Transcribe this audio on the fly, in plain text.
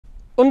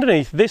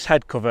Underneath this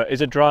head cover is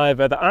a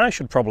driver that I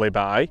should probably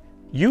buy,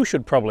 you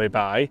should probably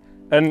buy,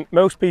 and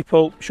most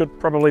people should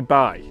probably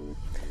buy.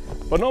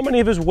 But not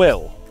many of us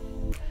will.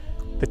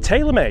 The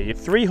TaylorMade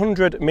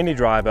 300 Mini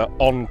Driver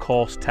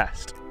on-course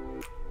test.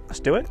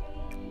 Let's do it.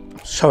 I'm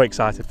so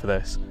excited for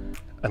this,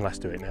 and let's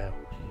do it now.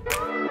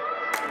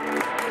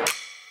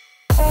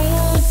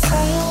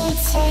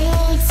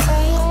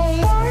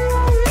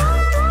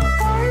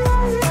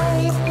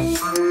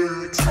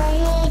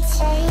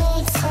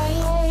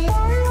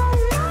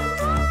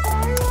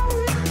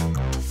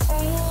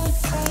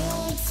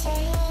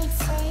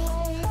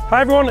 Hi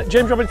everyone,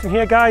 James Robinson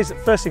here guys.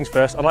 First things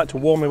first, I'd like to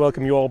warmly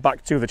welcome you all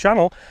back to the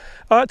channel.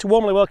 I'd like to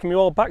warmly welcome you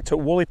all back to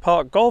Woolley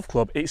Park Golf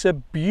Club. It's a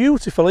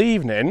beautiful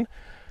evening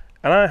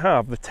and I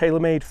have the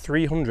TaylorMade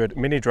 300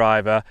 Mini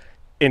Driver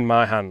in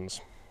my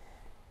hands.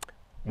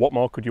 What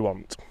more could you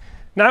want?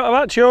 Now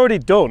I've actually already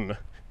done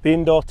the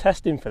indoor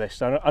testing for this,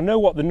 so I know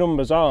what the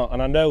numbers are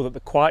and I know that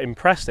they're quite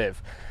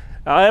impressive.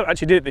 I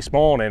actually did it this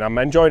morning, I'm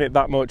enjoying it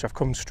that much, I've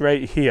come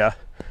straight here,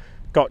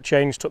 got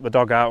changed, took the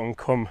dog out and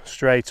come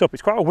straight up.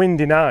 It's quite a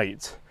windy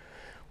night,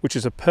 which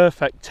is a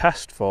perfect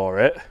test for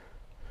it.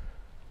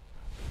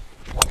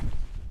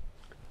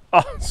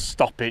 Oh,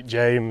 stop it,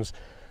 James.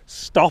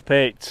 Stop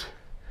it.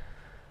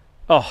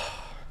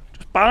 Oh,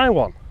 just buy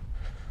one.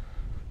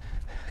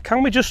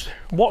 Can we just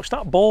watch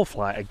that ball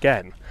flight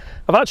again?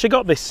 I've actually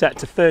got this set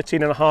to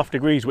 13.5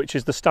 degrees, which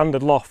is the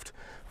standard loft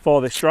for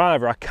this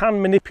driver. I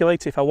can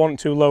manipulate it if I want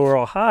to lower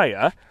or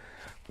higher,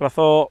 but I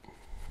thought,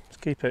 let's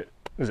keep it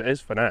as it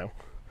is for now.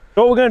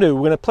 So what we're going to do,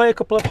 we're going to play a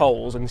couple of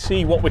holes and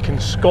see what we can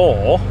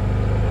score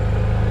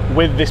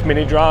with this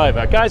Mini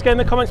Driver. Guys, get in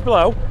the comments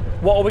below,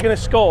 what are we going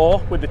to score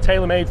with the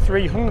TaylorMade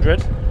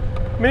 300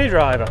 Mini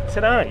Driver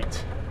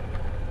tonight?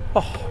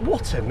 Oh,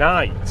 what a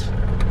night.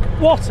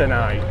 What a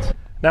night.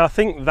 Now I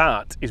think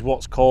that is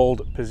what's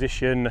called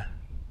position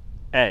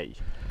A.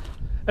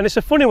 And it's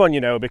a funny one,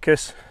 you know,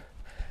 because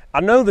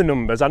I know the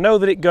numbers, I know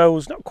that it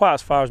goes not quite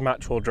as far as my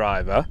actual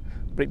driver,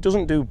 but it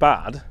doesn't do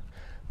bad.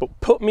 But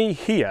put me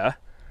here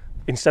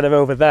instead of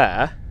over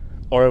there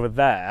or over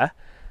there,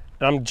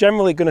 and I'm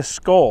generally going to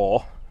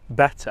score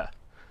better,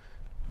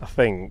 I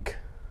think.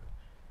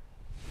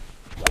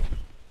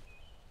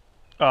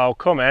 Oh,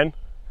 come in.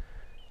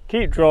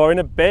 Keep drawing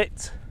a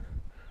bit.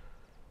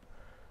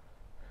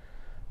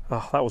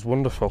 Oh, that was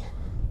wonderful.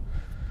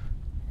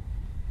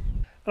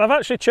 And I've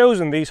actually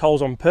chosen these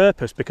holes on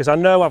purpose because I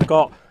know I've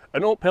got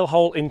an uphill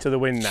hole into the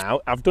wind now.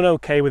 I've done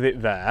okay with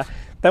it there.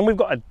 Then we've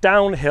got a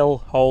downhill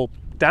hole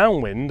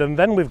downwind, and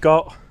then we've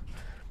got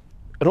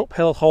an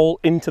uphill hole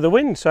into the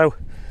wind. So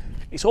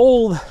it's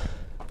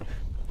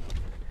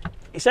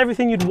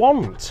everything you'd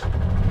want.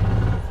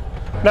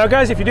 Now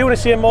guys, if you do want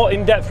to see a more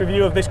in-depth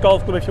review of this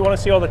golf club, if you want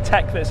to see all the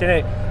tech that's in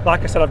it,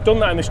 like I said, I've done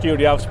that in the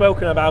studio, I've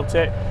spoken about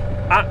it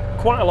at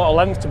quite a lot of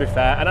length to be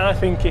fair, and I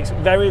think it's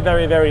very,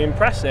 very, very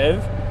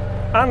impressive,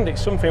 and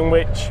it's something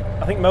which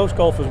I think most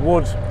golfers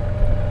would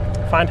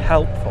find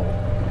helpful,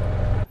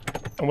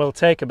 and we'll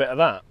take a bit of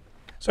that.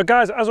 So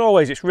guys, as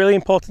always, it's really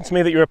important to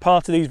me that you're a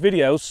part of these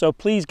videos, so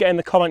please get in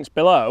the comments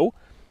below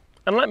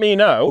and let me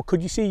know,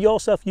 could you see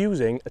yourself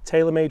using a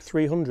TaylorMade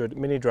 300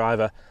 Mini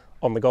Driver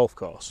on the golf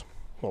course?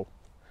 Well,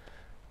 I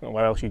don't know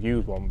where else you'd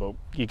use one, but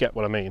you get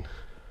what I mean.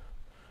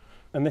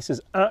 And this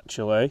is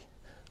actually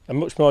a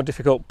much more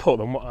difficult putt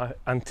than what I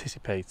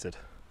anticipated.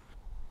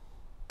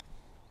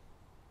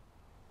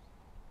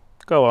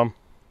 Go on.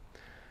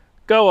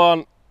 Go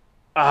on.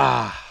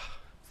 Ah,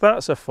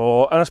 that's a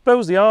 4. And I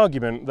suppose the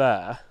argument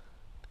there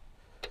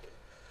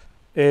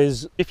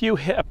is if you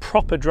hit a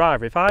proper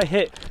driver, if I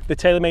hit the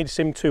TaylorMade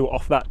Sim2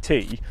 off that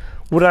tee,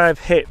 would I have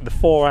hit the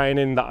 4-iron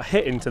in that I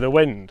hit into the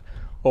wind?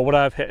 Or would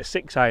I have hit a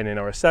 6-iron in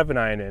or a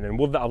 7-iron in, and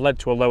would that have led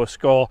to a lower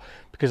score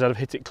because I'd have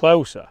hit it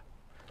closer?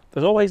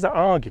 There's always that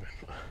argument.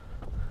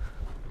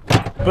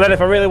 But then if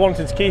I really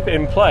wanted to keep it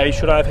in play,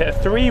 should I have hit a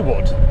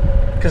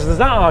 3-wood? Because there's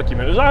that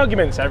argument. There's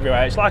arguments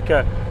everywhere. It's like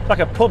a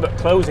pub at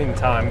closing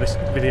time, this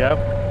video.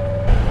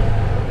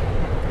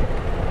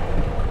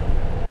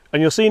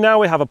 And you'll see now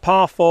we have a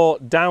par 4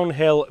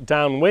 downhill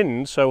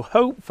downwind, so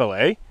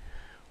hopefully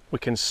we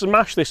can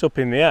smash this up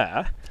in the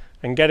air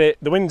and get it.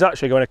 The wind's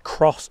actually going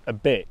across a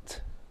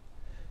bit.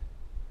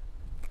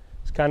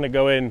 It's kind of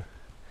going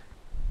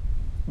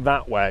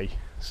that way,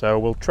 so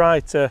we'll try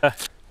to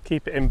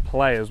keep it in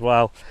play as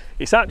well.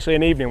 It's actually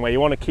an evening where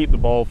you want to keep the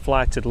ball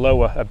flighted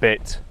lower a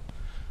bit,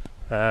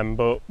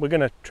 but we're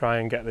going to try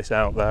and get this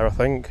out there, I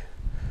think.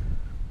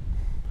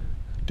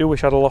 Do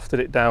wish I'd have lofted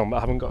it down, but I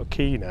haven't got a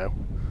key now.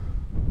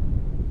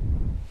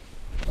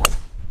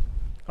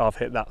 I've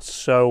hit that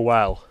so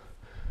well.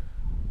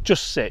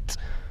 Just sit.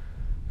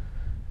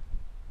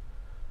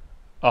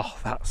 Oh,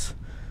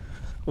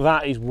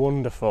 that is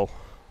wonderful.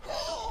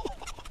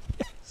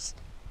 Yes.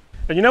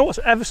 And you know what's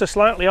ever so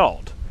slightly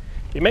odd?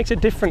 It makes a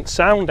different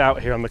sound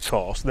out here on the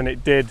course than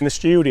it did in the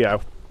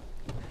studio.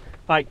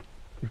 Like,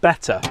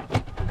 better,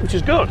 which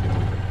is good.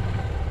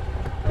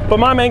 But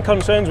my main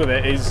concerns with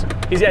it is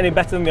it any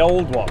better than the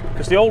old one?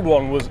 Because the old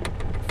one was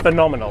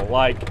phenomenal,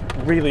 like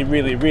really,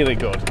 really, really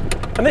good.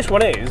 And And this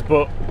one is,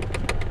 but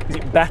is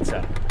it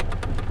better?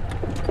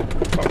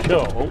 Not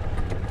sure.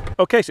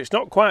 Okay, so it's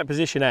not quite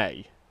position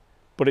A,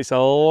 but it's a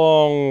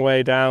long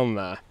way down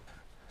there.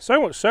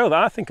 So much so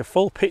that I think a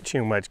full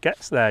pitching wedge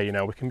gets there, you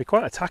know. We can be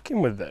quite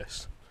attacking with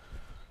this,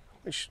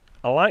 which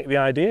I like the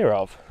idea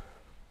of.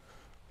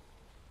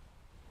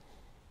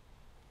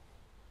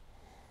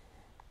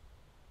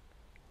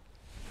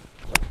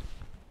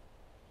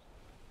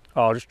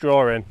 Oh, just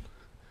draw in.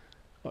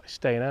 Oh, it's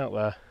staying out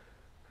there.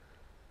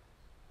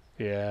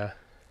 Yeah.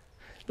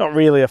 Not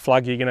really a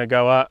flag you're going to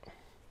go at.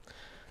 I'll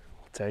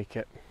take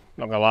it.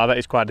 Not going to lie, that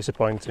is quite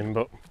disappointing,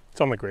 but it's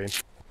on the green.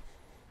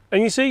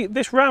 And you see,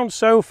 this round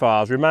so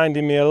far is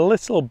reminding me a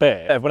little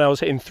bit of when I was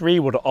hitting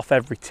 3-wood off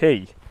every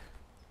tee.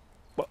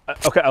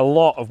 Okay, a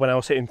lot of when I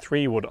was hitting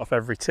 3-wood off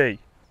every tee.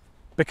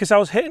 Because I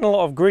was hitting a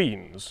lot of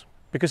greens.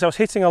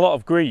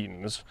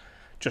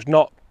 Just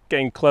not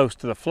getting close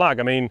to the flag.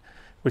 I mean,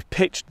 we've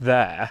pitched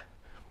there,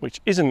 which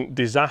isn't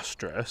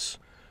disastrous,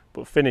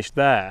 but finished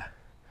there.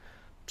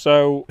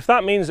 So if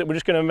that means that we're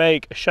just going to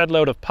make a shed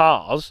load of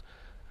pars,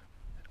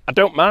 I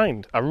don't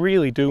mind. I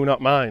really do not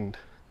mind.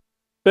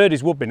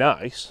 Birdies would be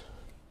nice.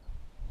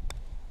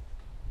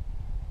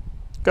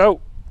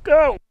 Go,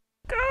 go,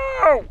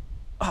 go!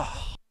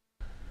 Oh.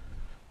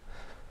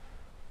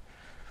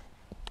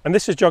 And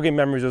this is jogging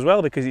memories as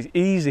well, because it's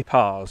easy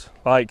pars.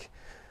 Like,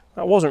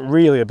 that wasn't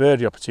really a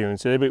birdie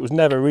opportunity, but it was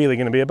never really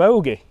going to be a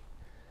bogey.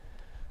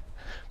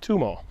 2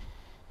 more.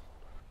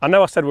 I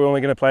know I said we were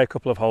only going to play a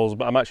couple of holes,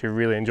 but I'm actually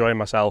really enjoying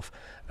myself,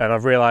 and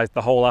I've realised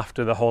the hole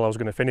after the hole I was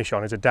going to finish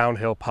on is a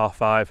downhill par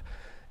 5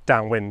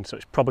 downwind, so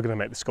it's probably going to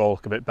make the score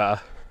look a bit better.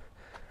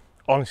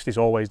 Honesty is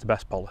always the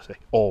best policy,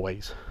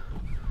 always.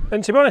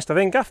 And to be honest, I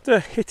think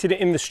after hitting it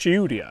in the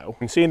studio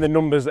and seeing the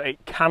numbers that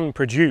it can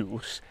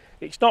produce,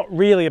 it's not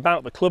really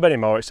about the club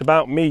anymore, it's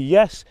about me.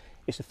 Yes,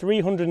 it's a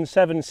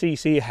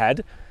 307cc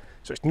head,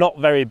 so it's not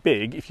very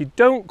big. If you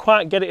don't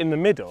quite get it in the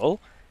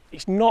middle,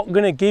 it's not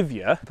going to give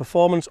you the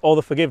performance or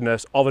the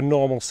forgiveness of a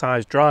normal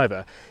sized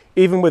driver.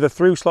 Even with a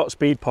through slot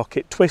speed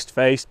pocket, twist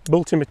face,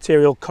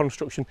 multi-material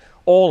construction,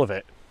 all of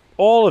it.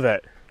 All of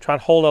it. Try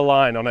and hold a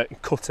line on it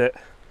and cut it.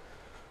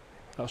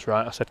 That's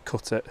right, I said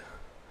cut it.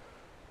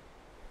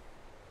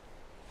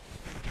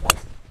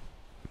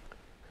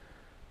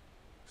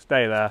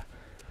 Stay there.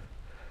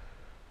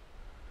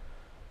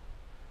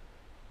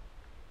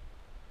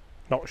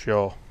 Not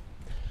sure.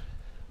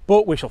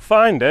 But we shall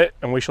find it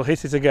and we shall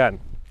hit it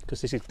again,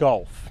 because this is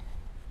golf.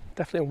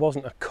 Definitely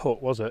wasn't a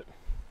cut, was it?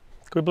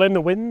 Could we blame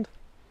the wind?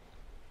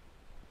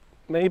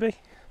 Maybe?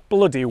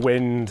 Bloody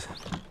wind.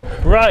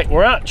 Right,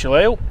 we're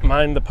actually, oh,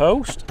 mind the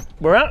post,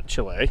 we're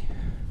actually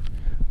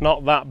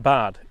not that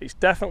bad. It's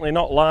definitely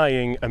not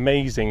lying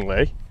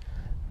amazingly,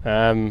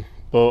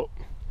 but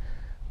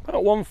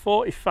about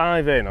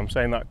 145 in. I'm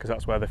saying that because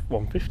that's where the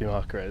 150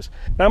 marker is.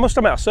 Now I must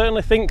admit, I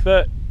certainly think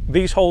that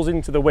these holes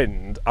into the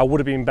wind, I would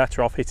have been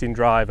better off hitting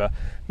driver.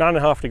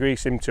 9.5 degree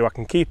Sim2, I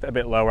can keep it a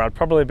bit lower. I'd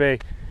probably be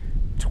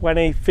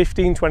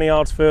 15, 20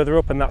 yards further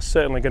up, and that's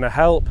certainly going to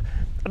help.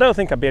 I don't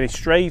think I'd be any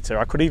straighter.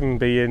 I could even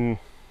be in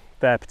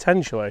there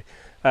potentially,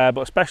 but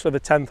especially the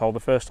 10th hole, the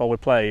first hole we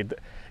played,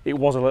 it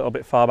was a little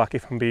bit far back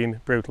if I'm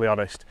being brutally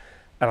honest.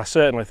 And I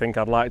certainly think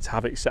I'd like to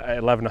have it set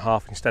at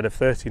 11.5 instead of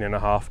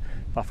 13.5.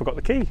 I forgot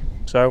the key,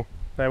 so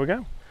there we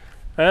go.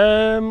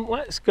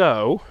 Let's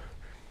go.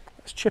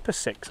 Let's chip a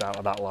 6 out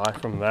of that lie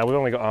from there. We've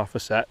only got half a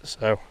set,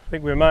 so I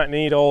think we might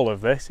need all of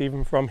this,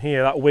 even from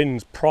here. That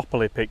wind's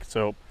properly picked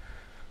up.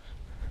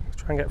 Let's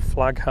try and get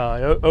flag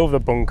high over the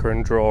bunker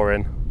and draw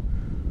in.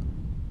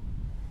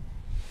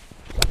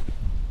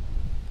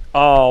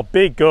 Oh,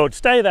 big good.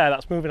 Stay there,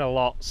 that's moving a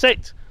lot.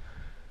 Sit!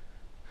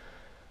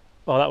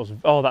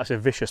 Oh, that's a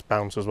vicious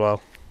bounce as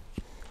well.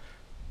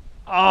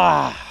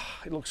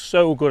 Ah, it looks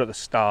so good at the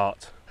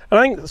start. And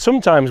I think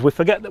sometimes we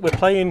forget that we're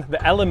playing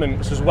the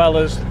elements as well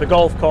as the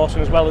golf course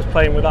and as well as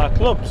playing with our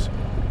clubs.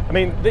 I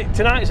mean,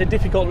 tonight's a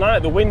difficult night.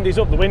 The wind is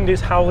up, the wind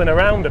is howling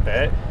around a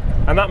bit,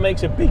 and that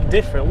makes a big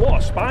difference. What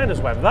a spider's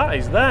web that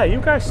is there.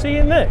 You guys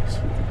seeing this?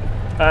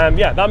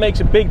 Yeah, that makes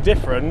a big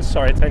difference.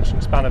 Sorry,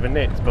 attention span of a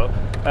nit, but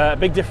a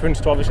big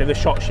difference to obviously the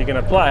shots you're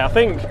going to play. I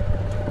think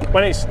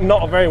when it's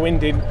not a very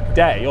windy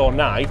day or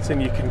night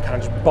and you can kind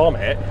of just bomb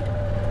it,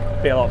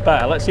 it'll be a lot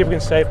better. Let's see if we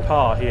can save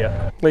par here.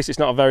 At least it's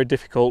not a very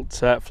difficult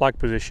flag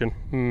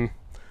position.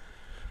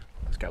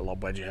 Let's get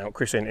lob wedging out.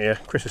 Chris in here.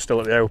 Chris is still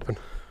at the open.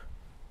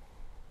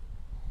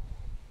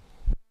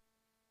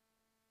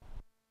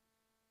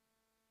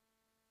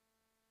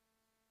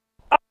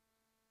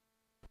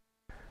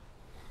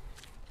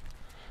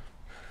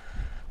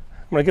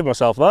 I'm going to give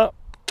myself that.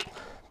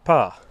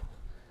 Par.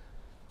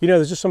 You know,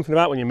 there's just something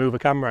about when you move a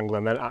camera angle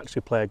and then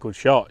actually play a good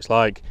shot. It's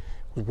like,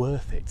 it was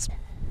worth it.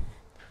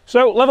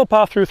 So, level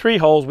par through 3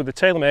 holes with the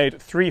TaylorMade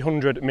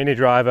 300 Mini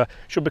Driver.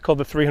 Should be called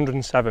the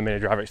 307 Mini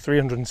Driver. It's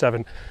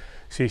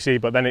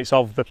 307cc, but then it's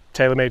of the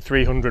TaylorMade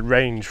 300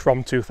 range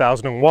from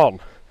 2001.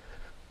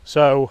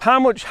 So, how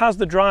much has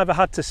the driver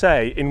had to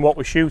say in what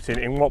we're shooting,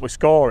 in what we're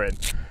scoring?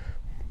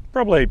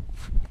 Probably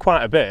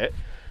quite a bit,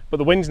 but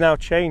the wind's now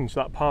changed.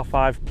 That par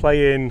 5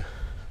 playing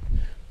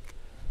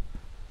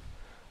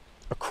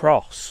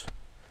across.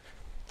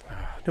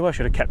 I knew I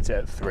should have kept it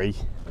at 3.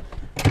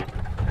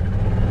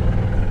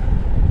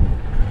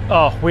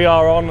 Oh, we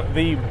are on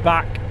the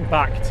back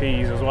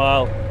tees as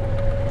well.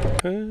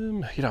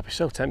 I'd be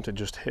so tempted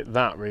just to hit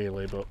that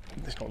really, but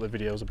it's not what the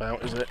video's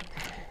about, is it?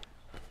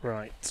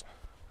 Right,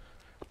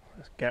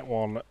 let's get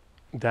one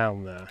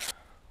down there.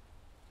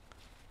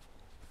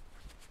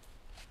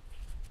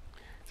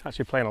 It's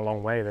actually playing a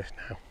long way, this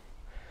now.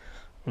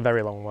 A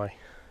very long way.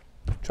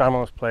 Try and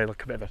almost play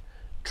like a bit of a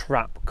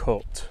trap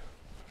cut,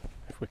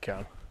 if we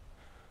can.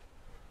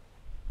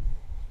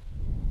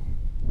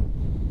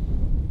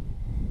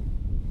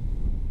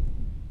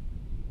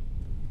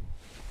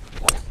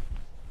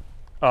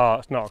 Oh,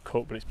 it's not a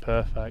cut, but it's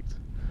perfect.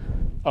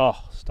 Oh,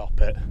 stop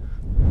it.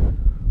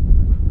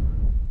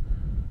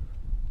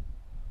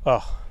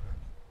 Oh.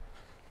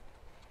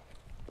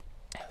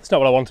 It's not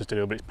what I wanted to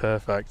do, but it's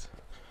perfect.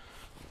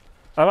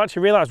 I've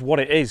actually realised what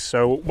it is.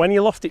 So when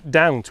you loft it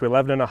down to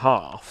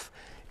 11.5,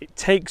 it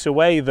takes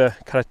away the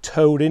kind of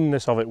toed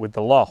inness of it with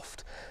the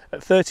loft. At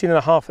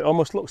 13.5, it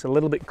almost looks a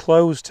little bit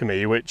closed to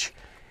me, which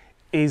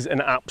is an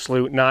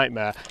absolute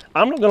nightmare.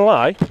 I'm not gonna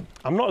lie,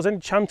 I'm not as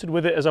enchanted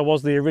with it as I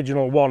was the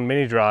original one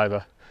Mini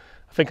Driver.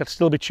 I think I'd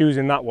still be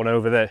choosing that one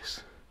over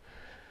this,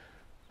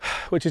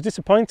 which is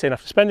disappointing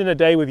after spending a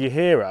day with your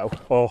hero,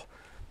 or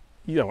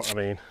you know what I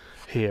mean,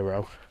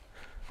 hero.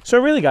 So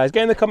really guys,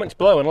 get in the comments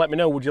below and let me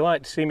know, would you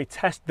like to see me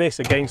test this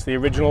against the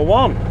original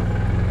one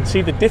and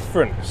see the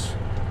difference?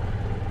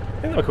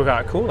 I think that would be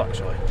quite cool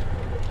actually.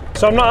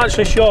 So I'm not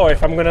actually sure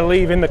if I'm going to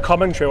leave in the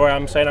commentary where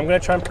I'm saying I'm going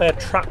to try and play a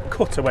trap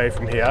cut away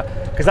from here,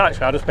 because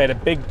actually I just played a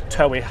big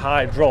toey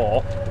high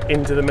draw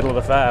into the middle of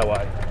the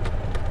fairway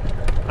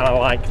and I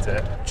liked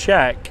it.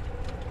 Check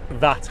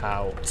that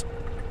out.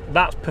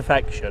 That's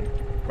perfection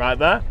right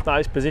there. That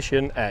is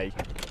position A.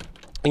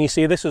 And you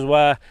see this is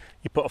where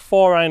you put a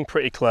 4-iron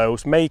pretty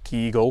close, make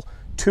eagle,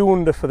 2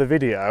 under for the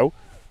video,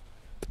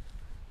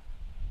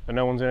 and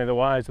no one's any the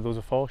wiser. There was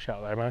a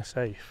 4-shot there. Am I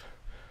safe?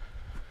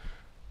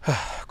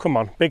 Come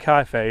on, big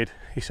high fade,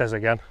 he says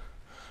again.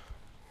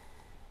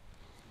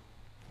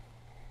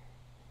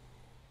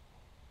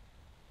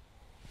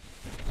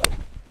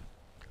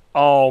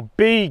 Oh,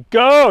 be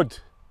good!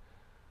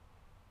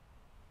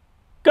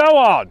 Go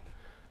on!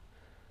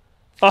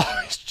 Oh,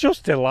 it's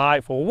just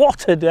delightful.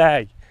 What a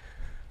day!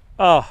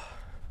 Oh,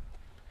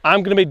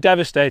 I'm going to be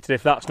devastated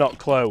if that's not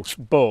close,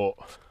 but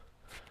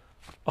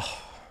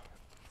oh,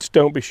 just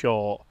don't be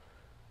short.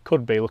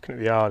 Could be, looking at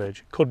the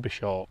yardage, could be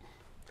short.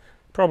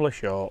 Probably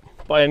short,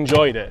 but I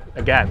enjoyed it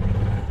again.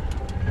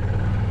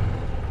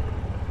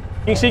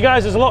 You see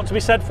guys, there's a lot to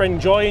be said for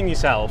enjoying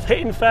yourself.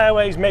 Hitting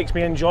fairways makes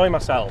me enjoy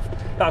myself.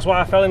 That's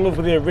why I fell in love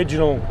with the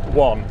original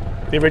one,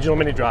 the original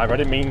Mini Driver. I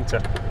didn't mean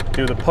to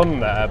do the pun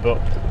there, but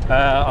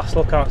I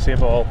still can't see a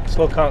ball,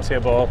 still can't see a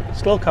ball,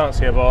 still can't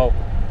see a ball.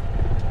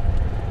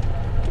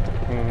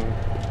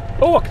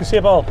 Oh, I can see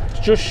a ball, it's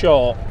just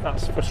short.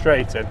 That's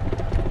frustrating,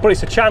 but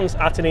it's a chance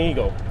at an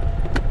eagle.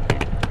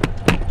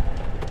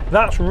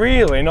 That's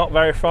really not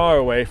very far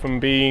away from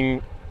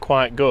being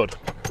quite good.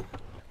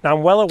 Now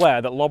I'm well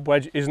aware that lob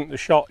wedge isn't the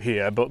shot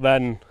here, but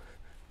then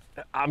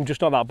I'm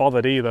just not that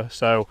bothered either.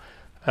 So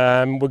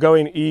we're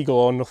going eagle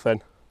or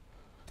nothing.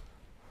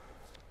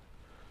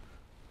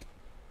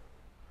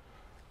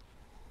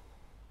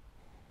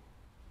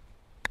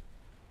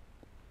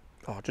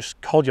 Oh, just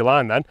hold your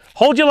line then.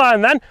 Hold your line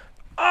then.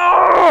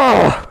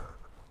 Oh!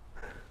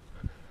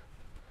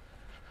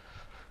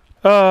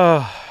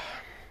 Oh,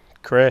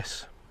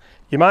 Chris.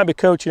 You might be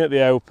coaching at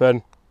the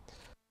Open,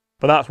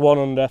 but that's 1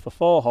 under for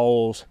 4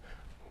 holes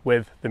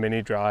with the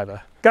Mini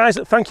Driver. Guys,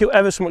 thank you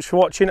ever so much for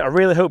watching. I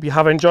really hope you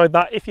have enjoyed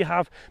that. If you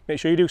have,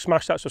 make sure you do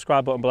smash that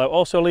subscribe button below.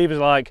 Also leave us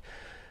a like.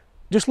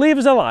 Just leave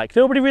us a like.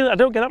 Nobody really, I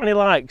don't get that many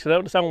likes. I don't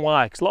understand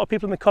why, because a lot of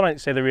people in the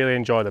comments say they really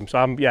enjoy them. So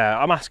I'm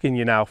asking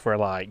you now for a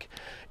like,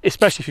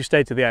 especially if you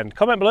stay to the end.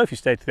 Comment below if you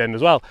stay to the end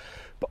as well.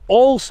 But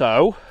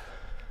also,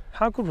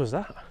 how good was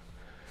that?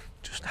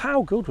 Just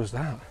how good was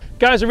that?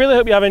 Guys, I really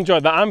hope you have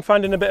enjoyed that. I'm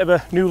finding a bit of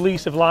a new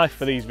lease of life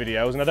for these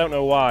videos, and I don't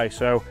know why.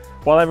 So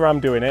while I'm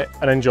doing it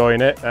and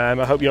enjoying it,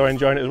 I hope you're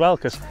enjoying it as well,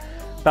 because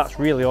that's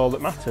really all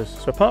that matters.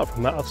 So apart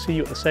from that, I'll see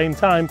you at the same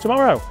time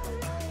tomorrow.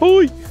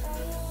 Bye!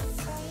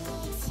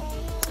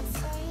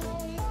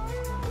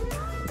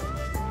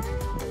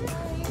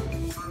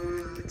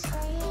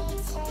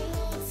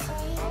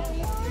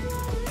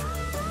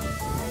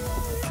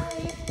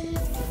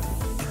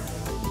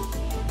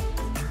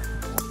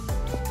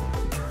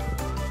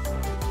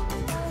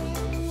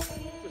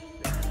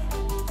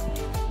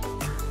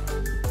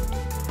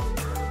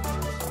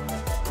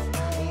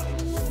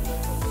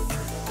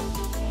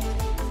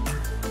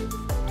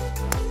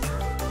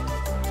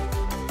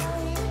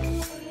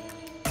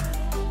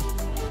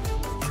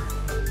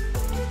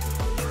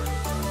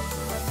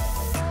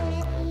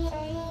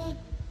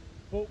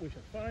 But we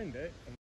should find it.